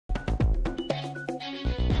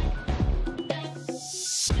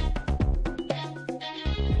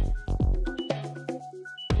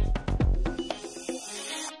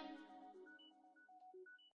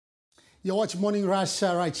You're watching Morning Rush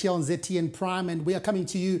right here on ZTN Prime, and we are coming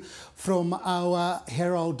to you from our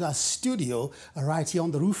Herald studio right here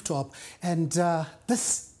on the rooftop. And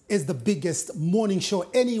this is the biggest morning show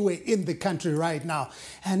anywhere in the country right now.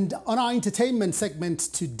 And on our entertainment segment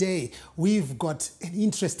today, we've got an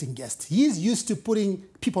interesting guest. He's used to putting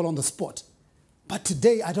people on the spot. But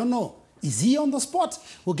today, I don't know, is he on the spot?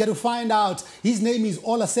 We'll get to find out. His name is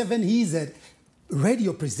Ollah. He's a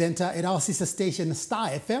radio presenter at our sister station Star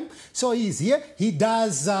FM. So he's here. He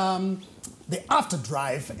does the After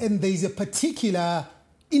Drive, and there's a particular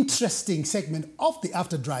interesting segment of the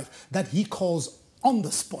After Drive that he calls On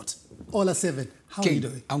the Spot. Ollah, how are you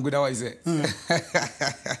doing? I'm good. How is it?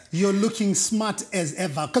 You're looking smart as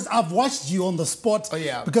ever, because I've watched you on the spot. Oh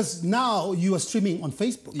yeah. Because now you are streaming on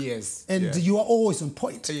Facebook. Yes. And you are always on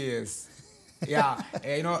point. Yes. Yeah,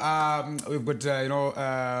 we've got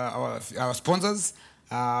our sponsors.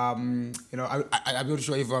 I'm not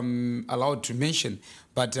sure if I'm allowed to mention,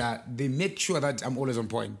 but they make sure that I'm always on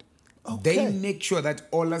point. Okay. They make sure that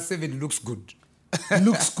Ollah looks good.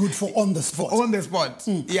 Looks good for on the spot. On the spot.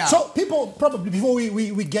 Yeah. So people probably, before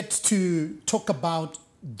we get to talk about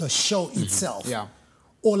the show itself. Yeah.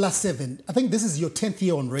 Ollah, I think this is your 10th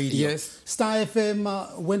year on radio. Yes. Star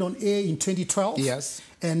FM went on air in 2012. Yes.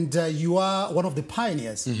 And you are one of the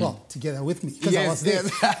pioneers, well, together with me, because I was there.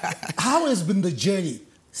 Yes. How has been the journey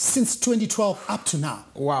since 2012 up to now?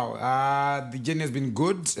 Wow, the journey has been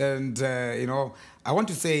good. And, I want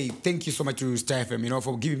to say thank you so much to Star FM,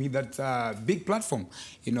 for giving me that big platform.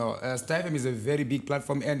 Star FM is a very big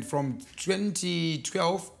platform. And from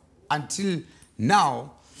 2012 until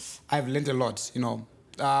now, I've learned a lot,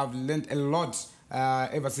 I've learned a lot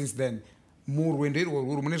ever since then. My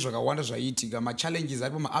challenges,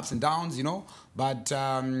 my ups and downs, but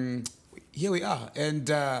here we are. And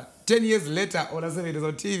 10 years later, Ollah is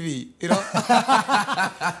on TV,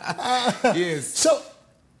 Yes. So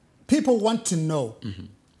people want to know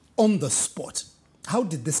on the spot, how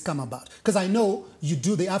did this come about? Because I know you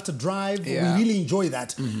do the After Drive. Yeah. We really enjoy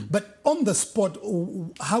that. But on the spot,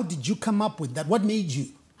 how did you come up with that? What made you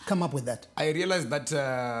come up with that? I realized that,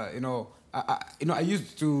 I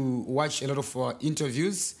used to watch a lot of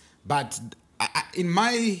interviews, but in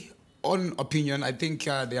my own opinion, I think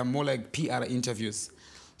they are more like PR interviews.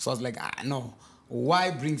 So I was like, no,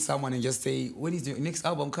 why bring someone and just say, when is your next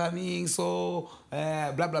album coming? So,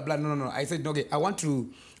 blah, blah, blah. No. I said, okay, I want to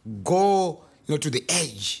go, to the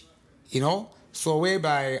edge, So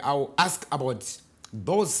whereby I'll ask about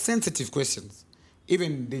those sensitive questions,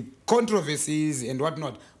 even the controversies and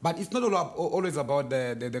whatnot. But it's not always about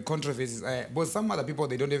the controversies. But some other people,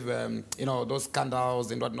 they don't have, those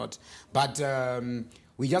scandals and whatnot. But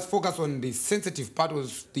we just focus on the sensitive part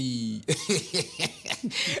of the...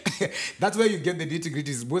 That's where you get the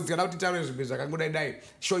nitty-gritties.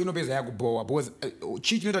 Show, because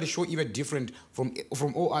the show even different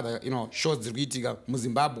from all other, shows,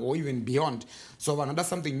 Zimbabwe or even beyond. So that's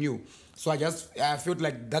something new. So I felt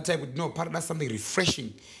like that time that's something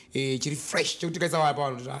refreshing. Refreshed.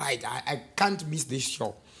 I can't miss this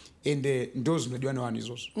show. And those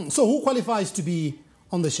So who qualifies to be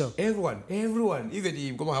on the show? Everyone. Even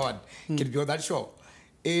if Howard can be on that show.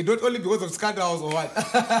 Not only because of scandals or what.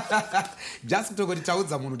 Just to go to town,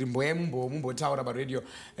 mumbo tower about radio.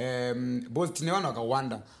 Both Tinewano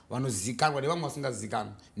Wanda, one was Zikan, whatever Mosinga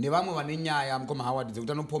Zikan. Nevamo Vanina, I'm come Howard, the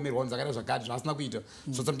Utano Pomi ones, I got last night.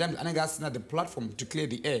 So sometimes I got the platform to clear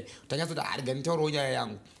the air.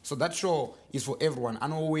 So that show is for everyone. I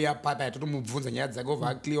know we are Papa to move phones and yards. I go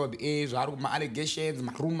over clear the air, my allegations,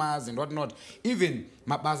 my rumors, and whatnot. Even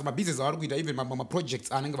my business are good, even my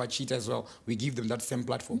projects are about cheat as well. We give them that same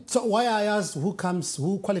platform. So why I asked who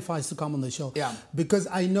qualifies to come on the show? Yeah. Because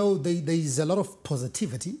I know there is a lot of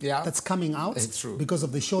positivity that's coming out. It's true. Because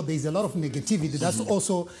of the show. There's a lot of negativity that's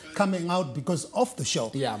also coming out because of the show.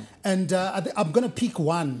 Yeah. And I'm going to pick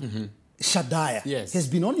one. Shadaya has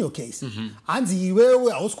been on your case. And I'm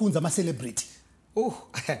a celebrity. Oh,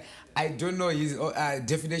 I don't know his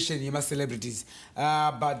definition of celebrities.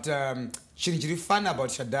 But Chinjiri fun about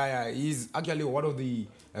Shadaya. He's actually one of the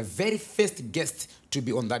very first guests to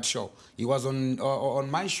be on that show. He was on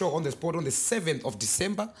my show on the spot on the 7th of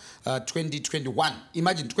December, 2021.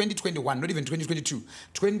 Imagine 2021, not even 2022.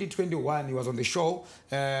 2021, he was on the show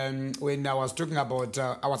when I was talking about,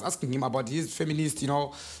 I was asking him about his feminist,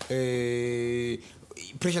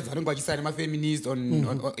 pressures. I don't go to my feminist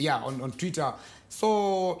on Twitter.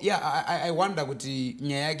 So yeah, I wonder what the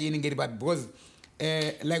because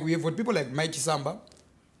like we have got people like Mike Samba,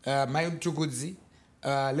 Mayum Chukudzi,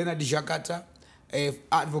 Leonard Jakata,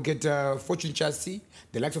 Advocate Fortune Chassis,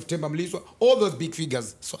 the likes of Temba Mliswa, all those big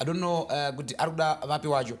figures. So I don't know kuti arikuda vapi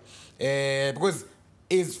wacho because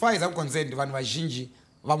as far as I'm concerned vanhu vazhinji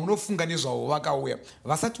vamunofunga nezvavo vakauya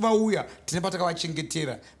vasati vauya tine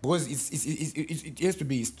patakavachengetera because it has to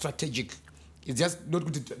be strategic. It's just not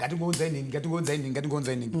kuti ngatingounza inhingi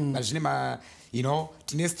but zvine you know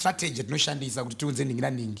tine strategy tinoshandisa kuti tiunze ningi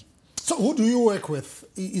naningi. So who do you work with?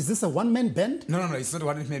 Is this a one-man band? No, it's not a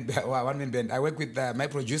one-man band. I work with my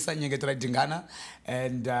producer, Nyengetera Dingana,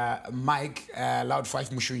 and Mike, Loud 5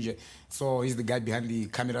 Mushunje. So he's the guy behind the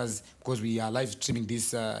cameras because we are live streaming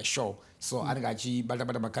this show. So so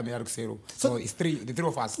it's the three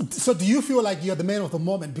of us. So do you feel like you're the man of the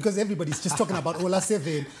moment? Because everybody's just talking about Ollah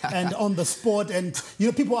 7 and on the spot, and you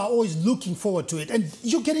know people are always looking forward to it, and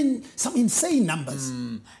you're getting some insane numbers.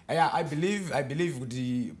 Yeah, I believe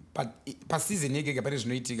the past season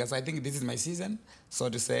so I think this is my season, so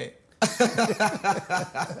to say.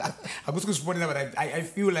 I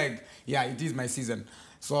feel like it is my season.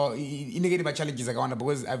 So in the challenges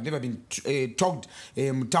because I've never been talked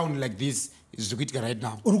town like this is right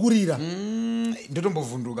now. No,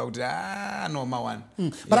 my one.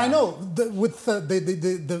 But I know with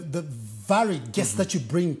the varied guests that you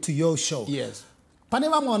bring to your show. Yes.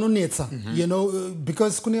 You know,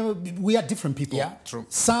 because we are different people. Yeah, true.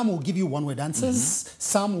 Some will give you one-word answers.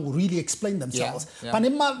 Some will really explain themselves. Yeah.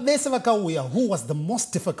 Who was the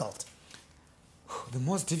most difficult? The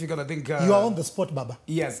most difficult, I think... you are on the spot, Baba.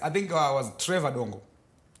 Yes, I think I was Trevor Dongo.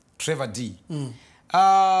 Trevor D.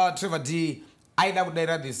 Trevor D, I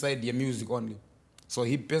would decide the music only. So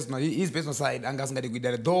his personal side,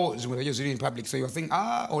 though he was really in public. So he was saying,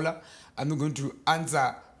 Ollah, I'm not going to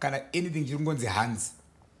answer kind of anything you go in the hands.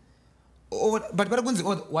 But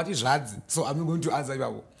what is rads? So I'm not going to answer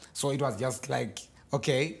you. So it was just like,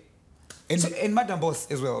 okay. And Madam Boss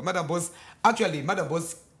as well. Madam Boss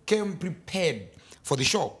came prepared for the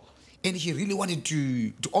show. And she really wanted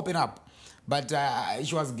to open up. But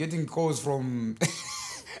she was getting calls from...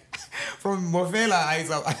 from Mofela, I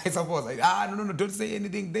suppose. Like, no, don't say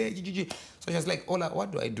anything there. So she was like, Ollah,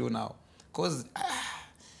 what do I do now? Because...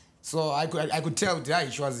 so I could tell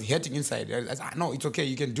she was hurting inside. I said, no, it's okay.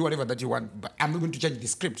 You can do whatever that you want. But I'm not going to change the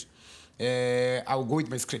script. I'll go with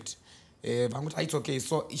my script. It's okay.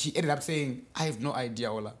 So she ended up saying, I have no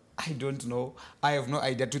idea, Ollah. I don't know. I have no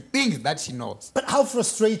idea to think that she knows. But how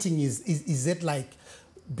frustrating is it like,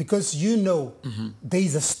 because you know there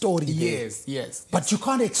is a story there. Yes. But you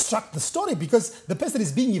can't extract the story because the person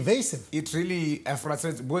is being evasive. It really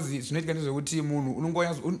frustrates because it's not going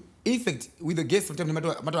to effect with the guests. Sometimes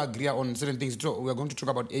no matter agree on certain things, we are going to talk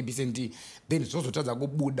about A, B, C, and D. Then it's also go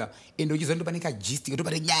Buddha. And you don't panic gist.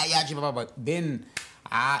 Then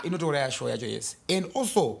yes. And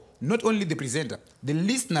also not only the presenter, the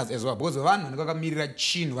listeners as well. Because one mirror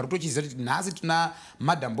chin, what approach is that Nazitna,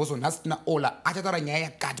 Madam Bosso, Nastina Ollah, Atara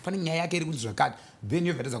Nyaya cat, Panning Nyaya cat, then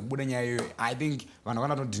you've had a Buddha. I think one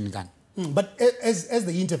not didn't. But as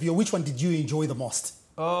the interview, which one did you enjoy the most?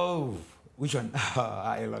 Oh, which one?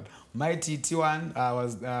 A lot. My TT one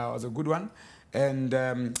was a good one. And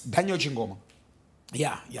Daniel Chingoma.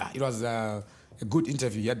 Yeah, it was a good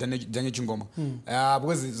interview. Yeah, Daniel Chingoma.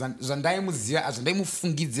 Because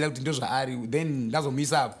then that's what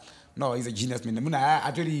miss up. No, he's a genius man.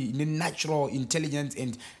 Actually, natural intelligence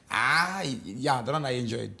and that one I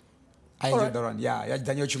enjoyed. That one. Yeah,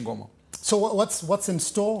 Daniel Chingoma. So what's in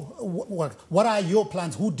store? What are your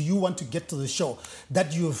plans? Who do you want to get to the show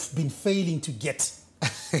that you've been failing to get?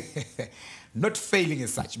 Not failing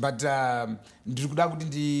as such, but the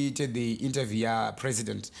interview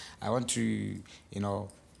president. I want to,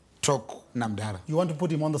 talk Namdara. You want to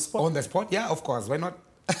put him on the spot? On the spot? Yeah, of course. Why not?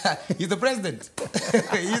 He's the president.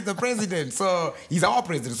 He's the president. So he's our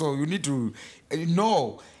president. So you need to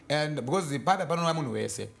know. And because the Papa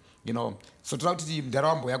so throughout the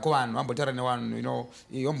Darambo,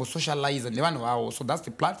 socialize and so that's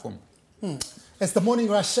the platform. It's the Morning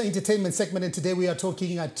Rush Entertainment segment, and today we are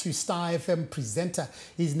talking to Star FM presenter.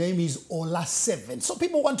 His name is Ollah 7. So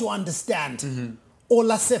people want to understand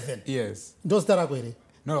Ollah 7. Yes. Those that are going.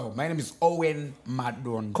 No, my name is Owen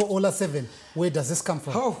Madon. Ollah 7. Where does this come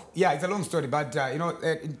from? Oh, yeah, it's a long story, but in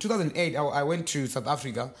 2008, I went to South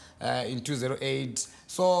Africa in 2008.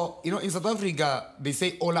 So, in South Africa, they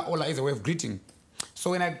say Ollah is a way of greeting.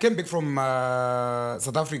 So when I came back from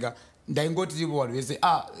South Africa, they go to the world, they say,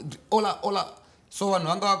 Ollah. So one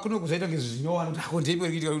couldn't say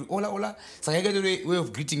Ollah. So I got a way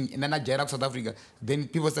of greeting in Nigeria, South Africa. Then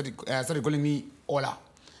people started calling me Ollah.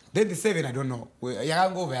 Then the 7, I don't know.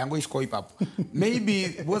 Maybe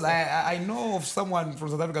because I know of someone from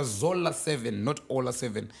South Africa, Zola 7, not Ollah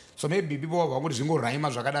 7. So maybe people are going to go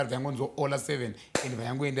Raima Zakadar, Ollah 7, and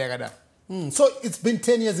Vayango in there. So it's been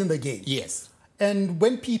 10 years in the game. Yes. And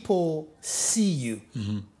when people see you,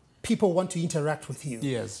 people want to interact with you.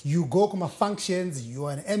 Yes. You go to my functions, you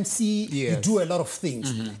are an MC, yes. you do a lot of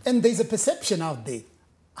things. And there's a perception out there.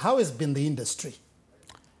 How has been the industry?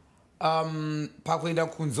 Pakuenda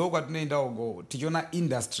kunzo kwatinoenda ugo tichiona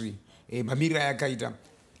industry mamiriro yakaita.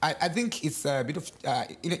 I think it's a bit of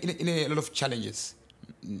in a lot of challenges,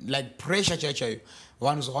 like pressure chaichayo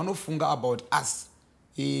vanhu zvavanofunga about us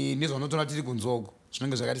nezvanotoona tiri kunzogo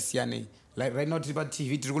zvinenge zvakatisiyanei. Like right now tiri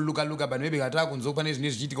paTV tiri kuluka but maybe katava kunzogo pane zvine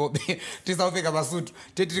zvichiitika tisaupfeka masutu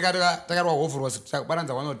takarwa hovhorwa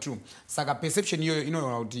takabaranza 1 or 2. Saka perception iyoyo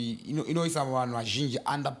inoona kuti inoisa vanhu vazhinji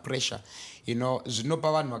under pressure. You know,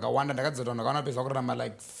 zvinopa vanhu vakawanda ndakadzidza vanhu vakawanda pesa kurarama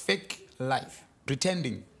like fake life,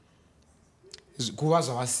 pretending kuva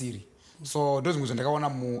zvavasiri. So ndozvimwe zvandakaona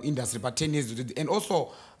muindustry pa10 years. And also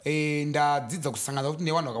ndadzidza kusanganisa kuti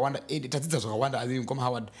nevanhu vakawanda tadzidza zvakawanda Mukoma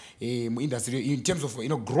Howard muindustry in terms of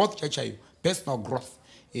growth chaichayo, personal growth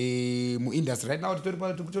muindustry. Right now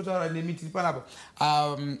titotaura nemi tiri panapa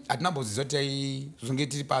hatinamboziva kuti zvonge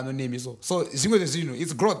tiri pano nemi. So zvimwe zvezvinhu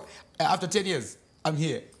it's growth. After 10 years I'm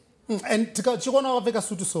here. And chikona wapfeka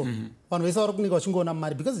sutu so vanhu vese vari kuninga vachingoona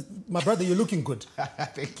mari because my brother you're looking good.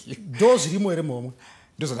 Thank you. Do zvirimo here momwe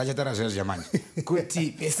ndozvandachatara zvezvo jamani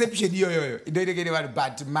kuti perception iyoyoyo inoiteke nevanhu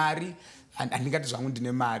but mari handingati zvangu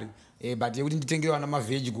ndine mari but yekuti nditengere vana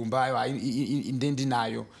mavheji gumba aiwa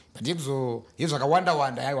ndendinayo but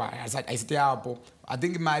yezvakawanda aiwa haisite yapo. I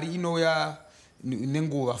think mari inouya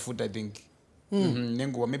nenguva futi. I think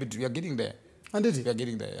nenguva maybe we are getting there. We are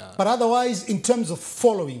getting there, yeah. But otherwise, in terms of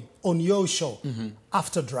following on your show,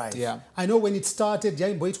 After Drive, yeah. I know when it started,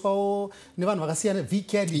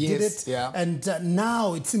 VCAD, you did it, yeah. And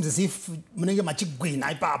now it seems as if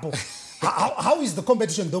how is the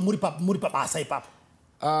competition though?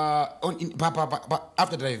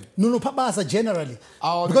 After Drive? No, Papasa generally.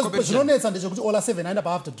 Because you know, Ollah 7 end up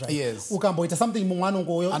After Drive. Yes. Something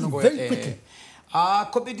very quickly.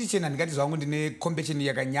 Competition andingati zvangu ndine competition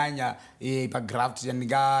yakanyanya pagraft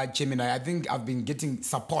yandingachemina. I think I've been getting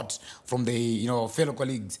support from the fellow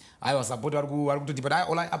colleagues. I was support vari kutoti but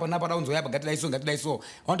apa napa daunzoya pagatidai so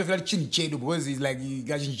vanotofira kuti chinhu chedu because it's like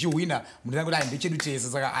chiwina munhu kuti ndechedu chese.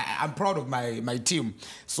 Saka I'm proud of my team.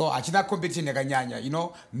 So hachina competition yakanyanya,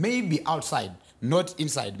 maybe outside, not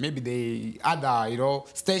inside. Maybe the other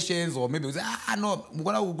stations or maybe no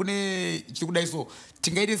mukona kune chiri kudai so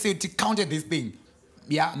tingaite sei kuti counter this thing.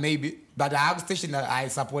 Yeah, maybe. But I have station that I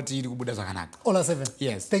support you. Ollah 7.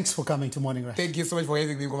 Yes. Thanks for coming to Morning Rush. Thank you so much for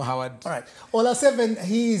having me, Mukoma Howard. All right. Ollah 7,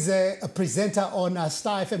 he is a presenter on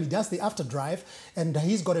Star FM. He does the After Drive, and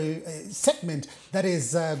he's got a segment that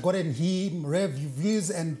is gotten him reviews,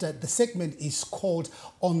 and the segment is called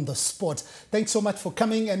On the Spot. Thanks so much for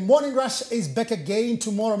coming. And Morning Rush is back again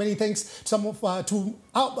tomorrow. Many thanks to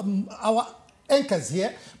our anchors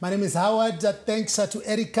here. My name is Howard. Thanks to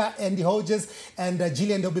Erica and the Hodges and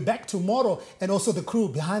Gillian. They'll be back tomorrow, and also the crew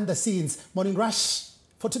behind the scenes. Morning Rush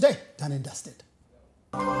for today, done and dusted.